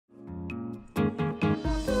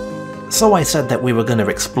so I said that we were going to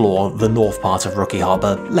explore the north part of Rookie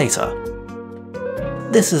Harbour later.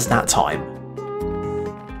 This is that time.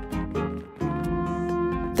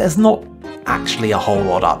 There's not actually a whole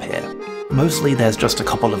lot up here. Mostly there's just a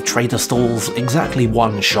couple of trader stalls, exactly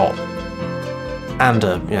one shop, and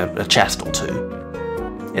a chest or two.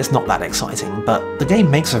 It's not that exciting, but the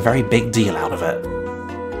game makes a very big deal out of it.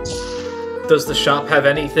 Does the shop have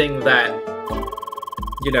anything that,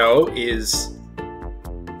 you know, is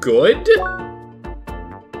good?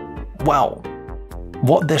 Well,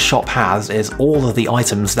 what this shop has is all of the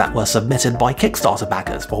items that were submitted by Kickstarter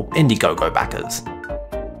backers, or Indiegogo backers.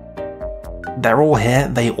 They're all here,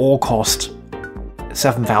 they all cost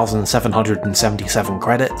 7,777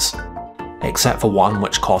 credits, except for one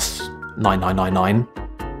which costs 9,999.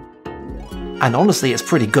 And honestly, it's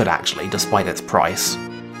pretty good actually, despite its price.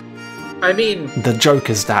 I mean... The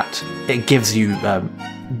joke is that it gives you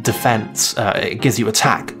defense, it gives you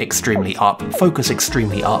attack extremely up, focus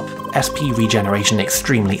extremely up, SP regeneration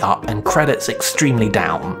extremely up, and credits extremely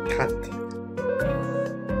down.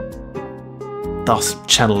 Thus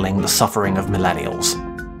channeling the suffering of millennials.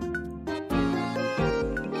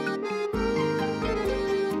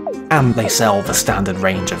 And they sell the standard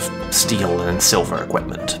range of steel and silver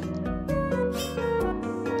equipment.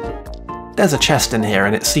 There's a chest in here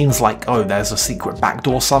and it seems like, oh, there's a secret back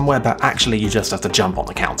door somewhere, but actually you just have to jump on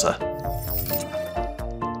the counter.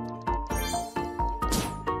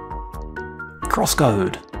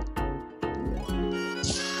 CrossCode.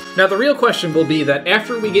 Now the real question will be that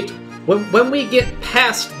after we get... When we get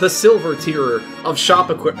past the silver tier of shop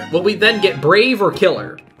equipment, will we then get Brave or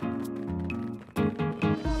Killer?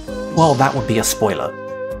 Well, that would be a spoiler.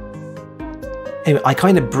 Anyway, I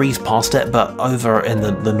kind of breezed past it, but over in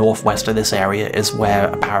the northwest of this area is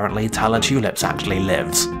where apparently Tala Tulips actually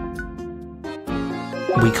lives.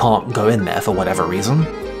 We can't go in there for whatever reason.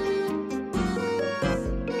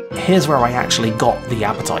 Here's where I actually got the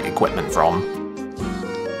Appetite equipment from.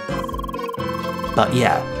 But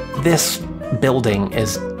yeah, this building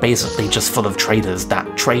is basically just full of traders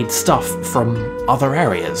that trade stuff from other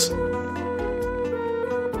areas.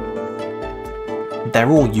 They're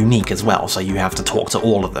all unique as well, so you have to talk to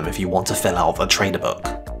all of them if you want to fill out the trader book.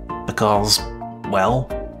 Because, well,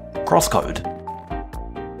 CrossCode.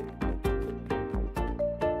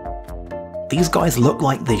 These guys look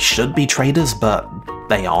like they should be traders, but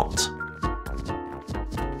they aren't.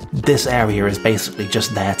 This area is basically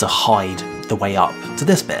just there to hide the way up to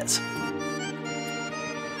this bit.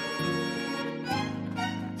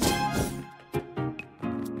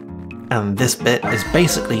 And this bit is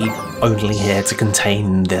basically only here to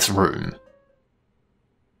contain this room.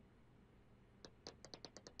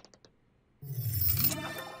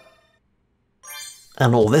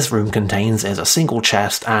 And all this room contains is a single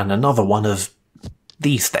chest and another one of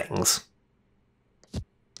these things.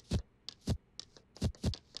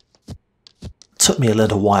 Took me a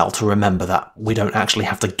little while to remember that we don't actually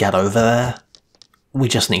have to get over there, we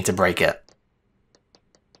just need to break it.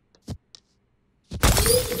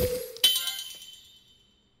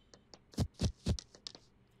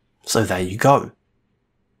 So there you go.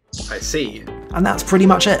 I see. And that's pretty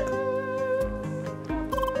much it.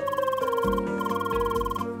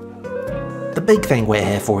 The big thing we're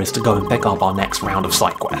here for is to go and pick up our next round of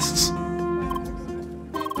side quests.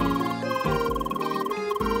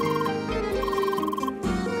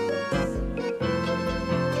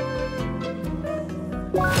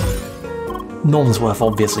 Nonsworth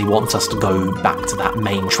obviously wants us to go back to that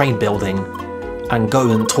main trade building and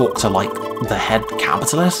go and talk to, like, the head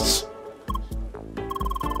capitalists?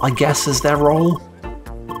 I guess is their role?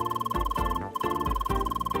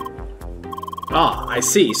 Ah, I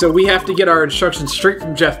see. So we have to get our instructions straight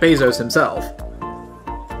from Jeff Bezos himself.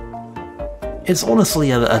 It's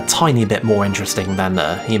honestly a tiny bit more interesting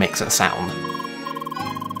than he makes it sound.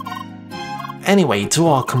 Anyway, to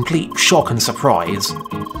our complete shock and surprise,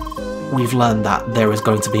 we've learned that there is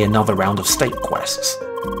going to be another round of state quests.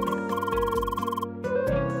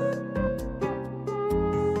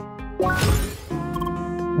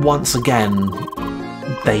 Once again,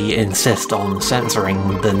 they insist on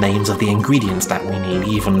censoring the names of the ingredients that we need,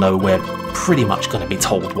 even though we're pretty much going to be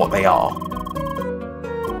told what they are.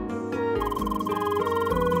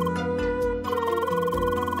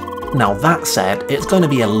 Now that said, it's going to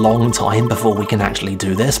be a long time before we can actually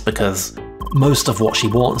do this, because most of what she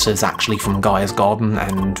wants is actually from Gaia's Garden,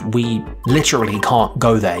 and we literally can't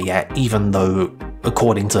go there yet, even though,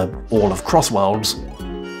 according to all of Crossworlds,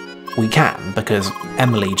 we can, because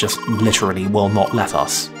Emily just literally will not let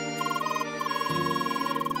us.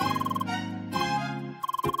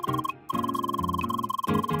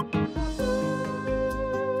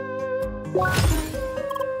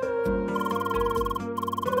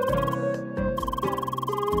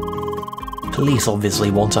 Police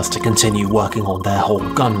obviously want us to continue working on their whole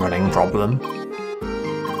gun running problem.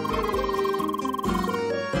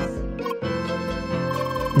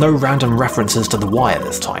 No random references to The Wire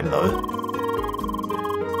this time, though.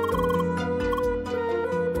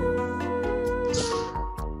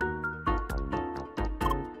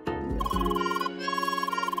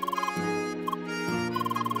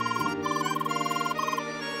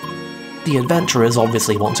 The adventurers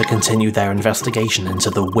obviously want to continue their investigation into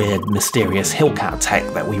the weird, mysterious Hillcat tech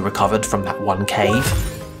that we recovered from that one cave.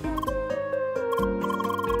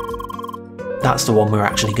 That's the one we're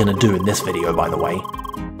actually going to do in this video, by the way.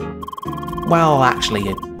 Well,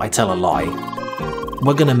 actually, I tell a lie.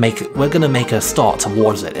 We're gonna make a start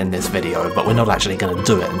towards it in this video, but we're not actually gonna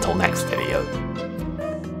do it until next video.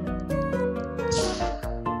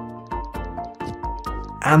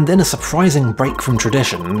 And in a surprising break from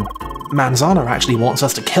tradition, Manzana actually wants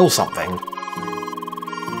us to kill something.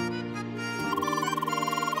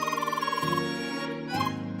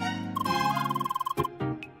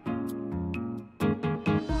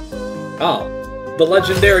 Oh, the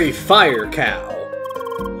legendary fire cow.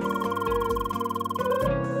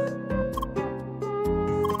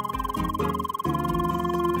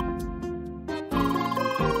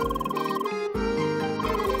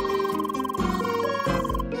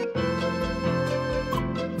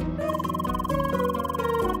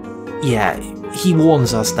 Yeah, he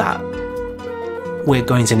warns us that we're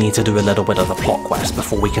going to need to do a little bit of a plot quest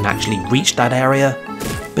before we can actually reach that area,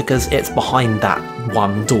 because it's behind that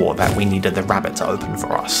one door that we needed the rabbit to open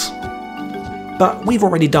for us. But we've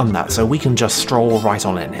already done that, so we can just stroll right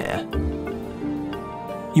on in here.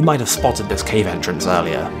 You might have spotted this cave entrance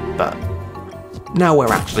earlier, but now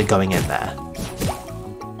we're actually going in there.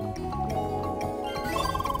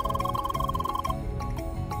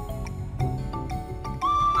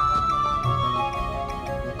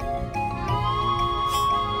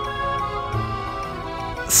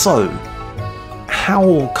 So,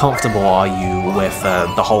 how comfortable are you with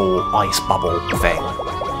the whole ice bubble thing?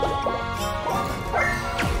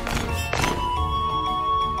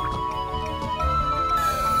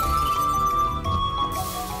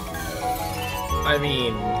 I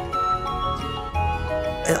mean...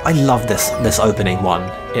 I love this opening one.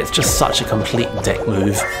 It's just such a complete dick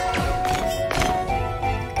move.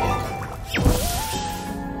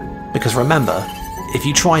 Because remember, if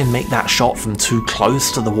you try and make that shot from too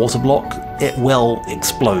close to the water block, it will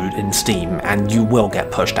explode in steam and you will get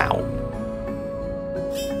pushed out.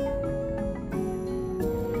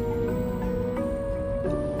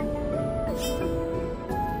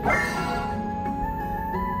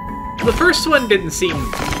 The first one didn't seem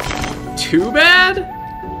too bad?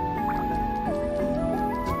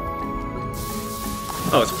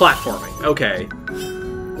 Oh, it's platforming. Okay.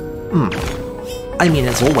 I mean,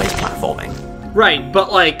 it's always platforming. Right,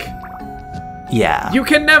 but like... Yeah. You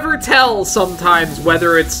can never tell sometimes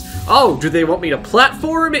whether it's, oh, do they want me to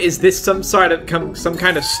platform? Is this some kind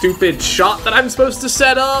of stupid shot that I'm supposed to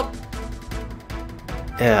set up?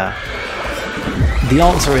 Yeah. The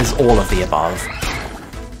answer is all of the above.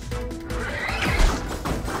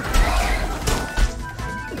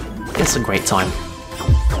 It's a great time.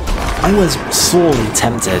 I was sorely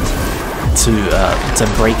tempted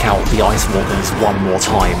to break out the Ice Walkers one more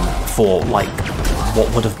time for, like, what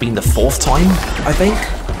would have been the fourth time, I think?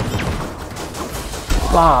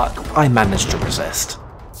 But I managed to resist.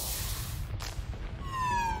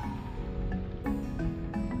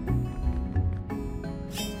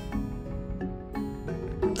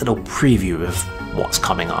 Little preview of what's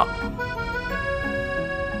coming up.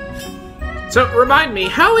 So, remind me,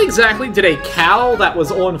 how exactly did a cow that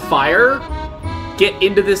was on fire get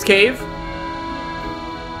into this cave?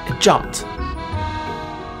 It jumped.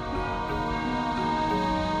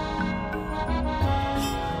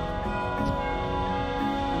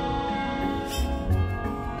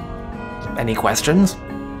 Any questions?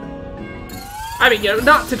 I mean, you know,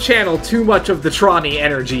 not to channel too much of the Tronny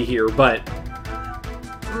energy here, but...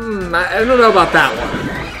 I don't know about that one.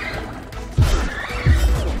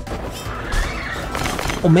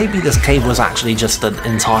 Or maybe this cave was actually just an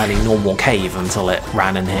entirely normal cave until it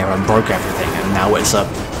ran in here and broke everything, and now it's a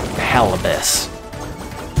hell abyss.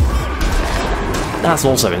 That's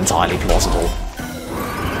also entirely plausible.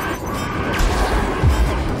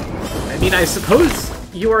 I mean, I suppose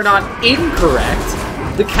you are not incorrect.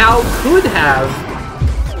 The cow could have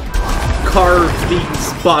carved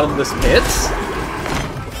these bottomless pits.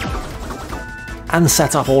 And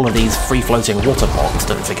set up all of these free-floating water blocks,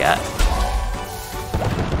 don't forget.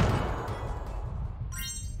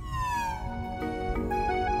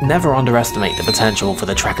 never underestimate the potential for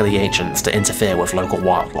the Trek of the Ancients to interfere with local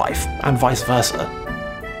wildlife, and vice versa.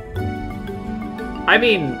 I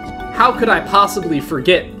mean, how could I possibly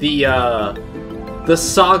forget the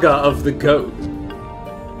saga of the goat?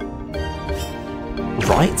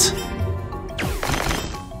 Right?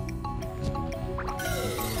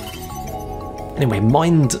 Anyway,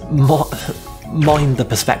 mind the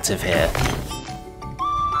perspective here.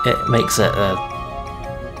 It makes it a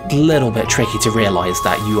little bit tricky to realise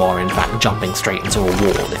that you are in fact jumping straight into a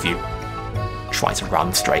wall if you try to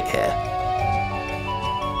run straight here.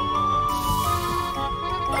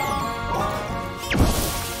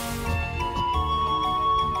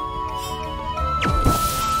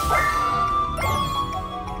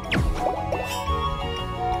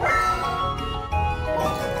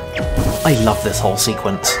 I love this whole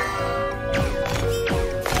sequence.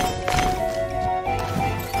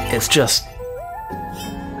 It's just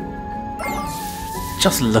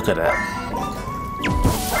look at it.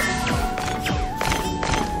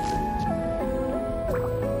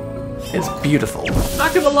 It's beautiful.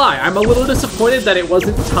 Not gonna lie, I'm a little disappointed that it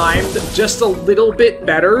wasn't timed just a little bit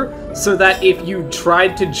better, so that if you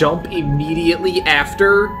tried to jump immediately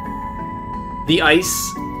after the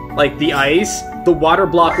ice, the water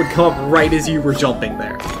block would come up right as you were jumping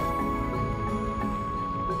there.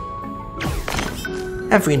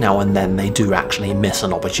 Every now and then they do actually miss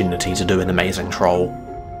an opportunity to do an amazing troll.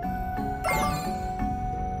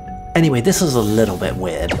 Anyway, this is a little bit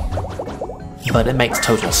weird, but it makes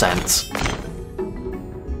total sense.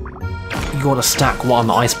 You gotta stack one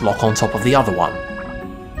ice block on top of the other one.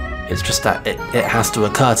 It's just that it has to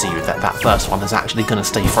occur to you that that first one is actually gonna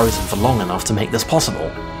stay frozen for long enough to make this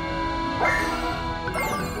possible.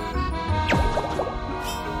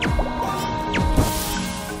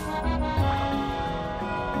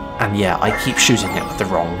 And yeah, I keep shooting it with the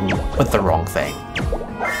wrong thing.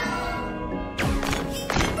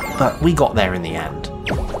 But we got there in the end.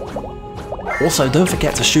 Also, don't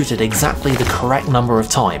forget to shoot it exactly the correct number of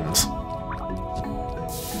times.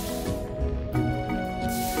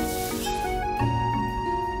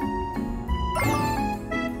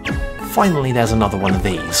 Finally, there's another one of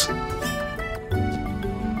these.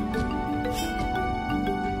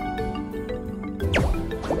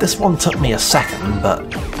 This one took me a second, but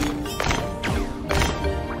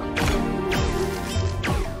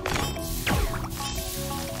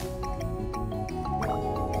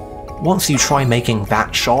once you try making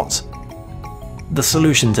that shot, the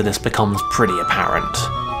solution to this becomes pretty apparent.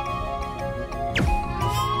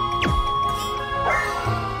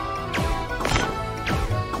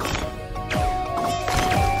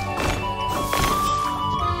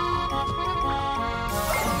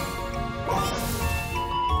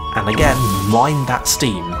 And again, mind that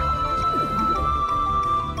steam.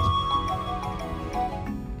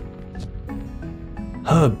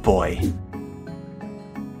 Oh boy.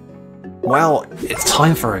 Well, it's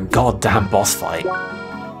time for a goddamn boss fight.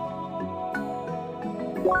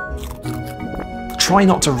 Try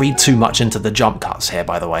not to read too much into the jump cuts here,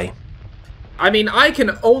 by the way. I mean, I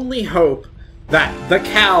can only hope that the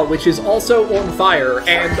cow, which is also on fire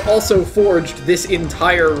and also forged this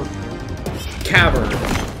entire cavern,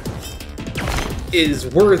 is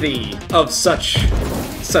worthy of such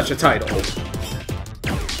a title.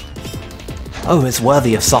 Oh, it's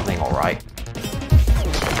worthy of something, alright.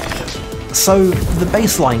 So, the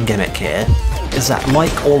baseline gimmick here is that,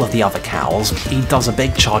 like all of the other cows, he does a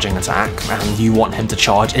big charging attack, and you want him to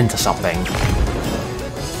charge into something,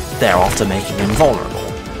 thereafter making him vulnerable.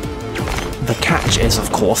 The catch is, of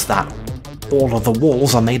course, that all of the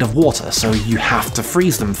walls are made of water, so you have to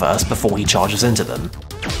freeze them first before he charges into them.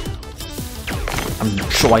 I'm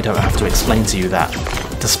sure I don't have to explain to you that,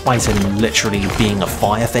 despite him literally being a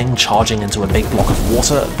fire thing charging into a big block of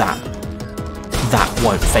water, that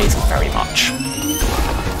won't faze him very much.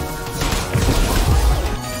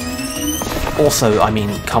 Also, I mean,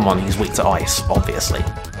 come on, he's weak to ice, obviously.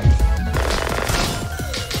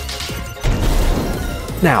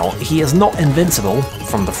 Now, he is not invincible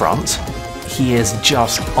from the front. He is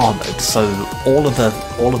just armoured, so all of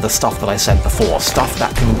the stuff that I said before, stuff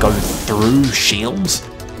that can go through shields,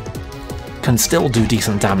 can still do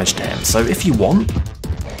decent damage to him. So if you want,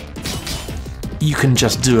 you can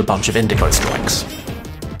just do a bunch of indigo strikes,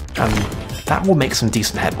 and that will make some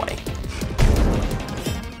decent headway.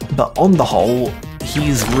 But on the whole,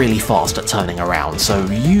 he's really fast at turning around, so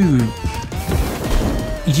you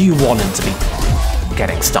want him to be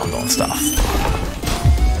getting stunned on stuff.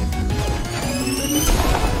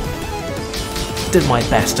 Did my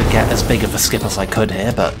best to get as big of a skip as I could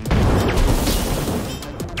here, but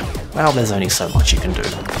well, there's only so much you can do.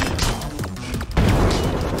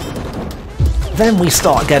 Then we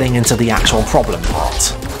start getting into the actual problem part.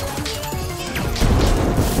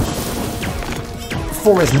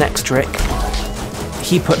 For his next trick,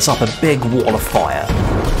 he puts up a big wall of fire.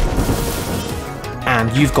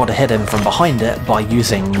 And you've got to hit him from behind it by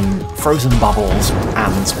using frozen bubbles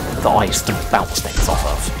and the ice to bounce things off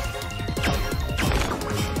of.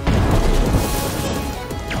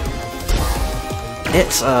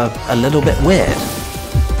 It's a little bit weird.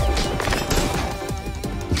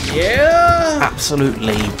 Yeah!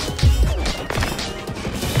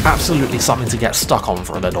 Absolutely something to get stuck on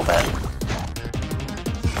for a little bit.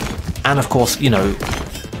 And of course, you know,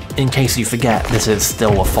 in case you forget, this is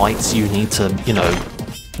still a fight, so you need to, you know,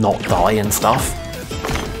 not die and stuff.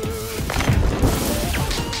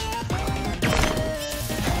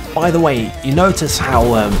 By the way, you notice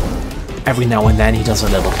how every now and then he does a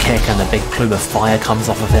little kick and a big plume of fire comes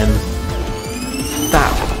off of him?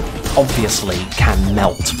 That obviously can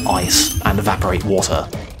melt ice and evaporate water.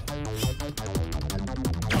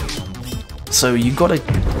 So you gotta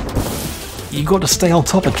stay on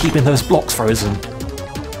top of keeping those blocks frozen.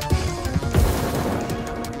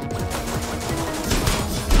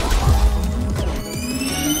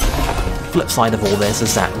 Flip side of all this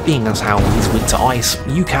is that, being as how he's weak to ice,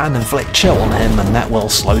 you can inflict chill on him and that will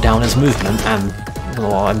slow down his movement, and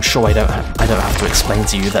well, I'm sure I don't have to explain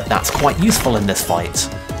to you that that's quite useful in this fight.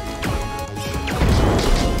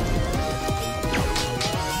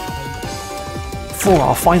 For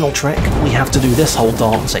our final trick, we have to do this whole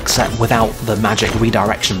dance except without the magic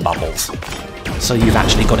redirection bubbles, so you've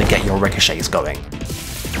actually got to get your ricochets going.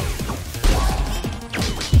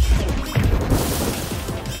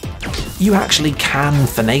 You actually can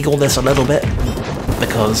finagle this a little bit,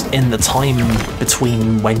 because in the time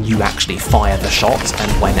between when you actually fire the shot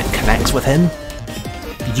and when it connects with him,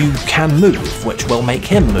 you can move, which will make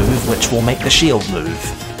him move, which will make the shield move.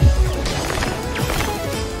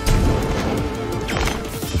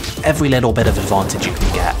 Every little bit of advantage you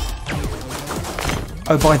can get.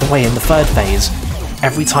 Oh, by the way, in the third phase,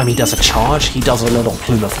 every time he does a charge, he does a little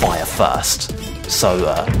plume of fire first, so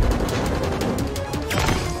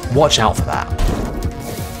watch out for that.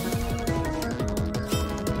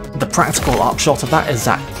 The practical upshot of that is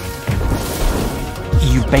that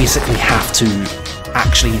you basically have to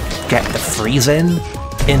actually get the freeze in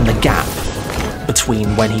the gap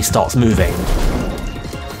between when he starts moving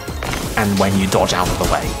and when you dodge out of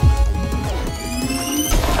the way.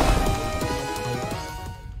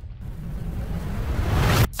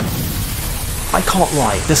 I can't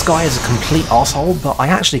lie, this guy is a complete arsehole, but I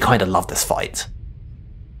actually kinda love this fight.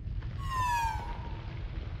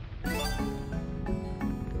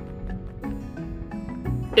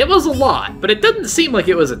 It was a lot, but it didn't seem like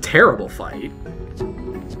it was a terrible fight.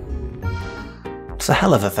 It's a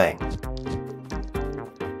hell of a thing.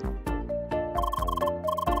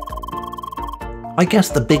 I guess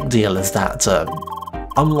the big deal is that,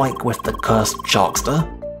 unlike with the Cursed Sharkster,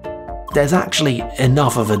 there's actually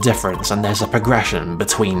enough of a difference and there's a progression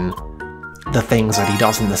between the things that he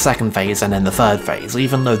does in the second phase and in the third phase,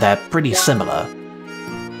 even though they're pretty similar.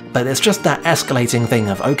 But it's just that escalating thing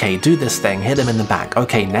of, okay, do this thing, hit him in the back,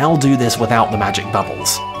 okay, now do this without the magic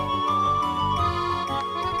bubbles.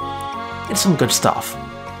 It's some good stuff.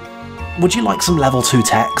 Would you like some level 2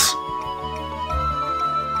 techs?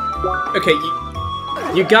 Okay,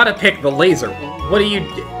 you gotta pick the laser.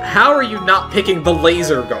 How are you not picking the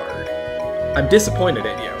laser guard? I'm disappointed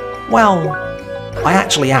in you. Well, I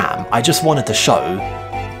actually am. I just wanted to show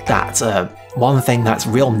that one thing that's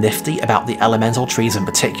real nifty about the elemental trees in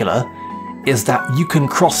particular is that you can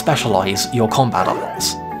cross-specialize your combat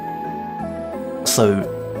items. So,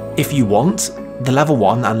 if you want, the level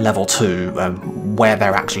 1 and level 2, where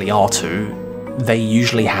there actually are 2, they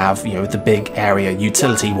usually have, you know, the big area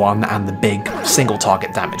utility one and the big single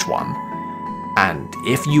target damage one. And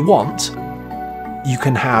if you want, you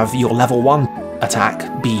can have your level 1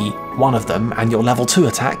 attack be one of them and your level 2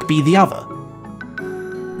 attack be the other.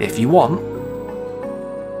 If you want.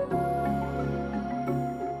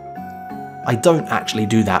 I don't actually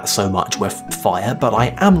do that so much with fire, but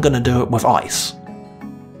I am going to do it with ice.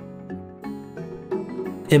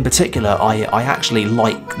 In particular, I actually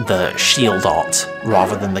like the shield art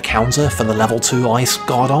rather than the counter for the level 2 ice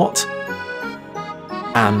guard art.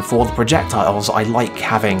 And for the projectiles, I like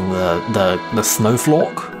having the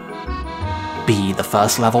Snowflake be the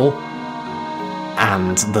first level,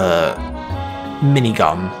 and the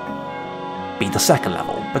minigun be the second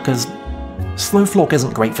level, because Snowflake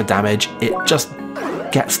isn't great for damage, it just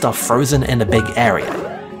gets stuff frozen in a big area.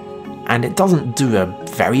 And it doesn't do a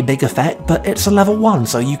very big effect, but it's a level 1,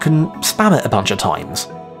 so you can spam it a bunch of times.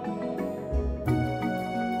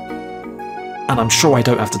 And I'm sure I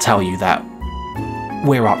don't have to tell you that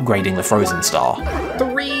we're upgrading the Frozen Star.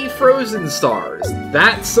 3 Frozen Stars.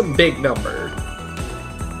 That's a big number.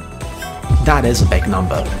 That is a big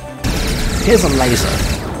number. Here's a laser.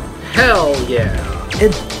 Hell yeah.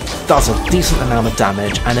 It does a decent amount of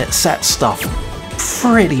damage, and it sets stuff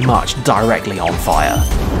pretty much directly on fire.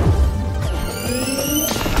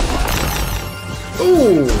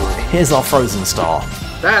 Ooh. Here's our Frozen Star.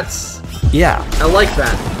 That's... Yeah. I like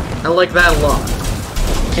that. I like that a lot.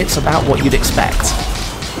 It's about what you'd expect.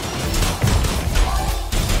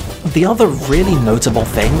 The other really notable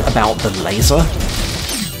thing about the laser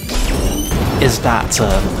is that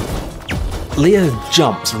Leah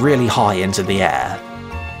jumps really high into the air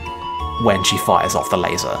when she fires off the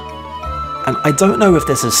laser. And I don't know if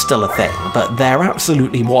this is still a thing, but there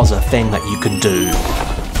absolutely was a thing that you could do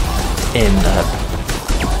in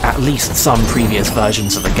at least some previous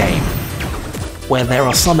versions of the game, where there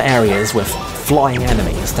are some areas with flying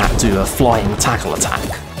enemies that do a flying tackle attack.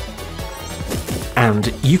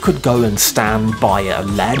 And you could go and stand by a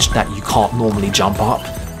ledge that you can't normally jump up,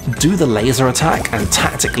 do the laser attack and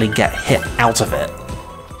tactically get hit out of it,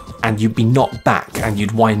 and you'd be knocked back and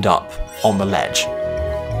you'd wind up on the ledge.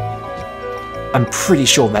 I'm pretty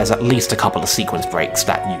sure there's at least a couple of sequence breaks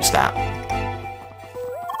that use that.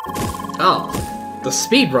 Oh, the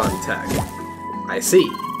speedrun tech. I see.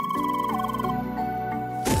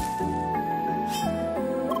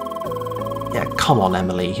 Yeah, come on,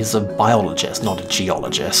 Emily, he's a biologist, not a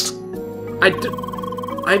geologist. I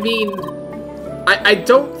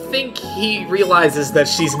don't think he realizes that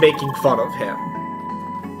she's making fun of him.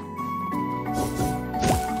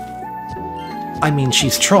 I mean,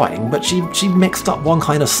 she's trying, but she mixed up one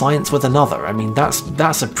kind of science with another. I mean,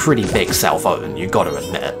 that's a pretty big self-own, you gotta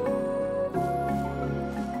admit.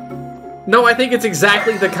 No, I think it's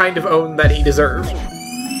exactly the kind of own that he deserved.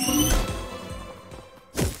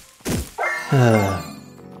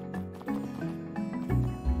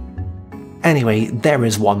 Anyway, there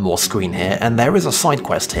is one more screen here, and there is a side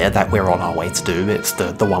quest here that we're on our way to do. It's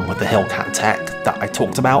the one with the Hillcat tech that I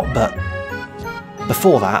talked about, but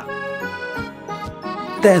before that,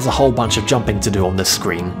 there's a whole bunch of jumping to do on this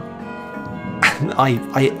screen. And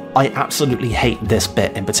I absolutely hate this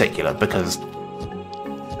bit in particular, because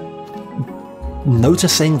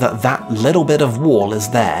noticing that little bit of wall is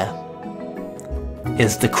there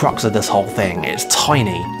is the crux of this whole thing. It's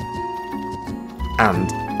tiny,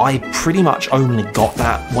 and I pretty much only got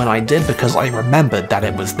that when I did because I remembered that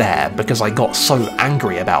it was there, because I got so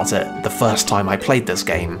angry about it the first time I played this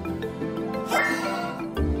game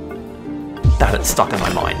that it stuck in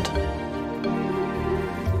my mind.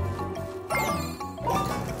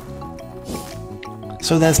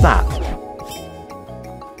 So there's that.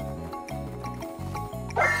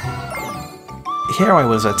 Here I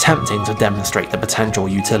was attempting to demonstrate the potential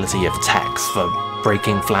utility of techs for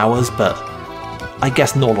breaking flowers, but I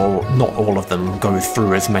guess not all of them go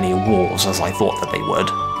through as many walls as I thought that they would.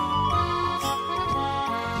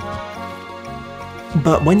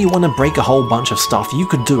 But when you want to break a whole bunch of stuff, you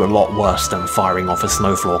could do a lot worse than firing off a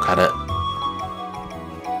snowflake at it.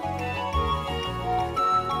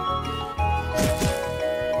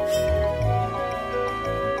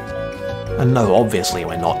 And no, obviously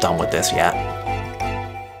we're not done with this yet.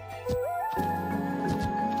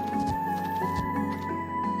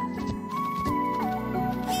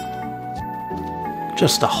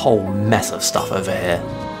 Just a whole mess of stuff over here.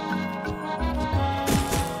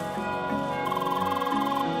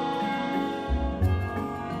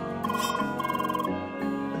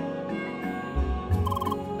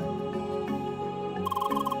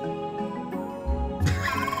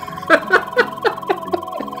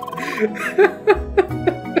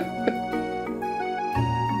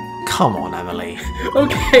 Come on, Emily.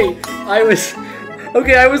 Okay, I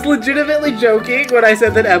was legitimately joking when I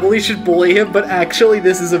said that Emily should bully him, but actually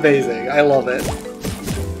this is amazing. I love it.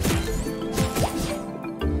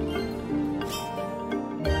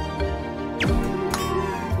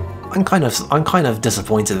 I'm kind of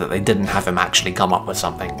disappointed that they didn't have him actually come up with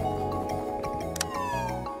something.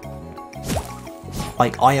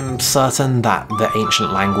 Like, I am certain that the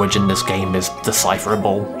ancient language in this game is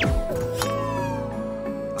decipherable.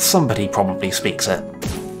 Somebody probably speaks it.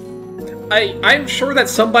 I'm sure that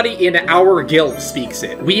somebody in our guild speaks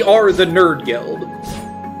it. We are the Nerd Guild.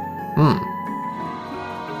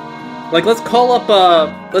 Like, let's call up,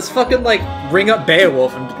 let's fucking, like, ring up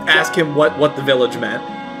Beowulf and ask him what the village meant.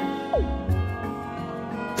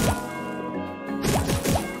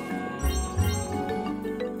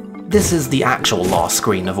 This is the actual last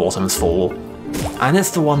screen of Autumn's Fall, and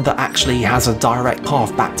it's the one that actually has a direct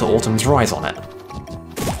path back to Autumn's Rise on it.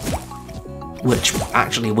 which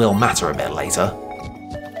actually will matter a bit later.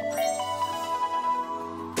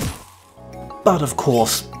 But of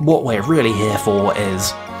course, what we're really here for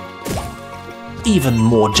is even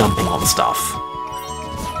more jumping on stuff.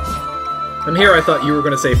 From here I thought you were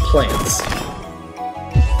going to say plants.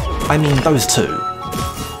 I mean, those too.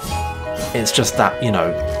 It's just that, you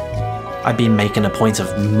know, I've been making a point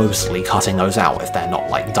of mostly cutting those out if they're not,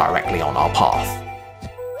 like, directly on our path.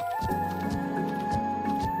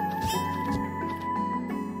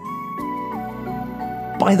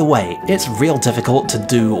 By the way, it's real difficult to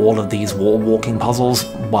do all of these wall walking puzzles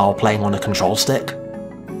while playing on a control stick.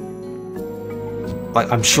 Like,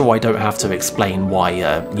 I'm sure I don't have to explain why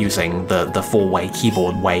using the four-way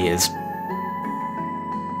keyboard way is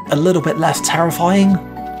a little bit less terrifying.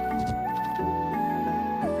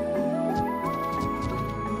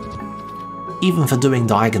 Even for doing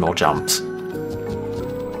diagonal jumps.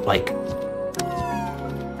 Like,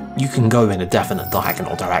 you can go in a definite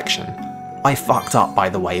diagonal direction. I fucked up, by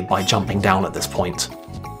the way, by jumping down at this point.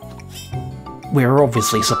 We're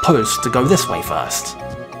obviously supposed to go this way first.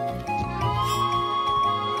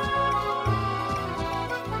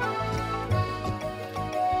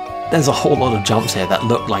 There's a whole lot of jumps here that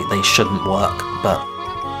look like they shouldn't work, but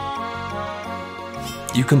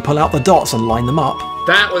you can pull out the dots and line them up.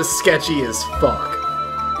 That was sketchy as fuck.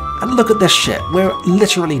 And look at this shit, we're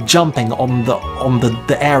literally jumping on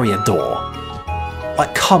the area door.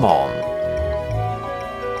 Like, come on.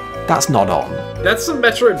 That's not on. That's some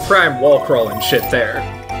Metroid Prime wall crawling shit there.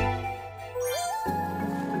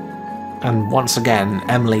 And once again,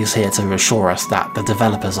 Emily's here to assure us that the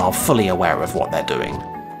developers are fully aware of what they're doing.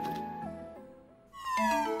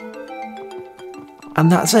 And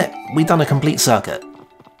that's it, we've done a complete circuit.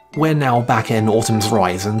 We're now back in Autumn's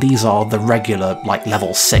Rise, and these are the regular, like,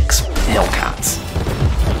 level 6 Hellcats.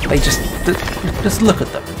 They just look at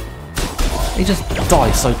them. They just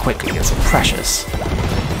die so quickly, it's precious.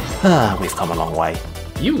 We've come a long way.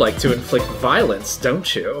 You like to inflict violence,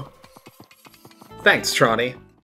 don't you? Thanks, Tronny.